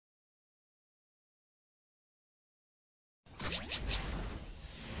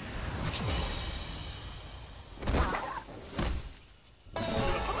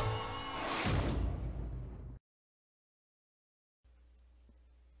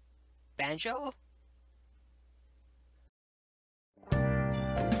Banjo?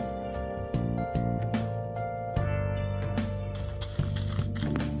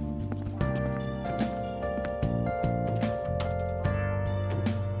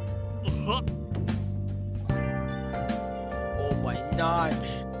 Oh my gosh,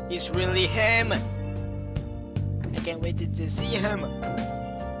 it's really him! I can't wait to see him!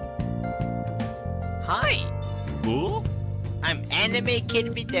 Hi! Who? I'm Anime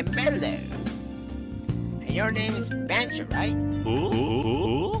Kid with the Mellow. And your name is Banjo, right?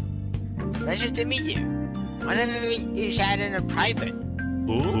 Who? Pleasure to meet you. Why don't we chat in a private?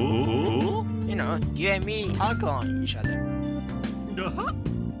 Who? You know, you and me talk on each other.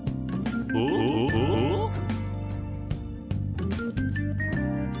 Who?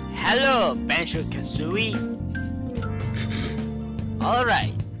 Hello, Banjo Kazooie.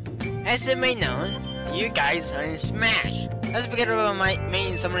 Alright. As it may known, you guys are in Smash. Let's forget about my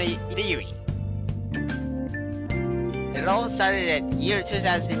main summary theory. It all started at year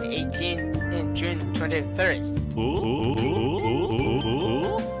 2018 in June 23rd.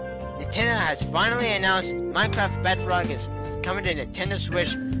 Nintendo has finally announced Minecraft Bedrock is coming to Nintendo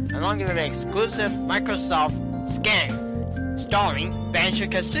Switch along with an exclusive Microsoft scan starring Banjo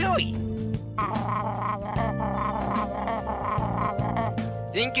Kazooie.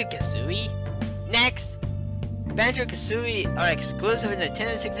 Thank you, Kazooie. Next, Banjo Kazooie are exclusive to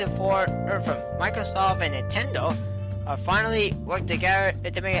Nintendo 64 from Microsoft and Nintendo are finally worked together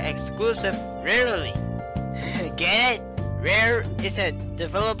to make it exclusive rarely. Get it? Rare is a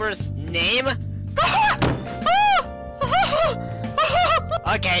developer's name?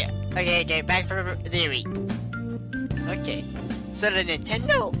 Okay, back for the theory. Okay, so the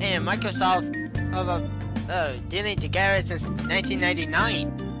Nintendo and Microsoft have dealing together since 1999.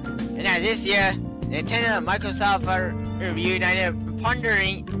 And now this year, Nintendo and Microsoft are reunited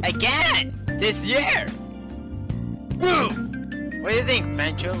pondering again this year. Woo! What do you think,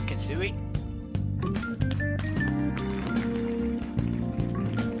 Banjo Kazooie?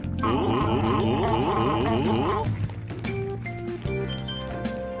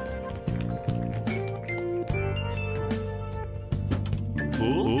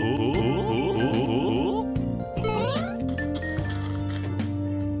 Who?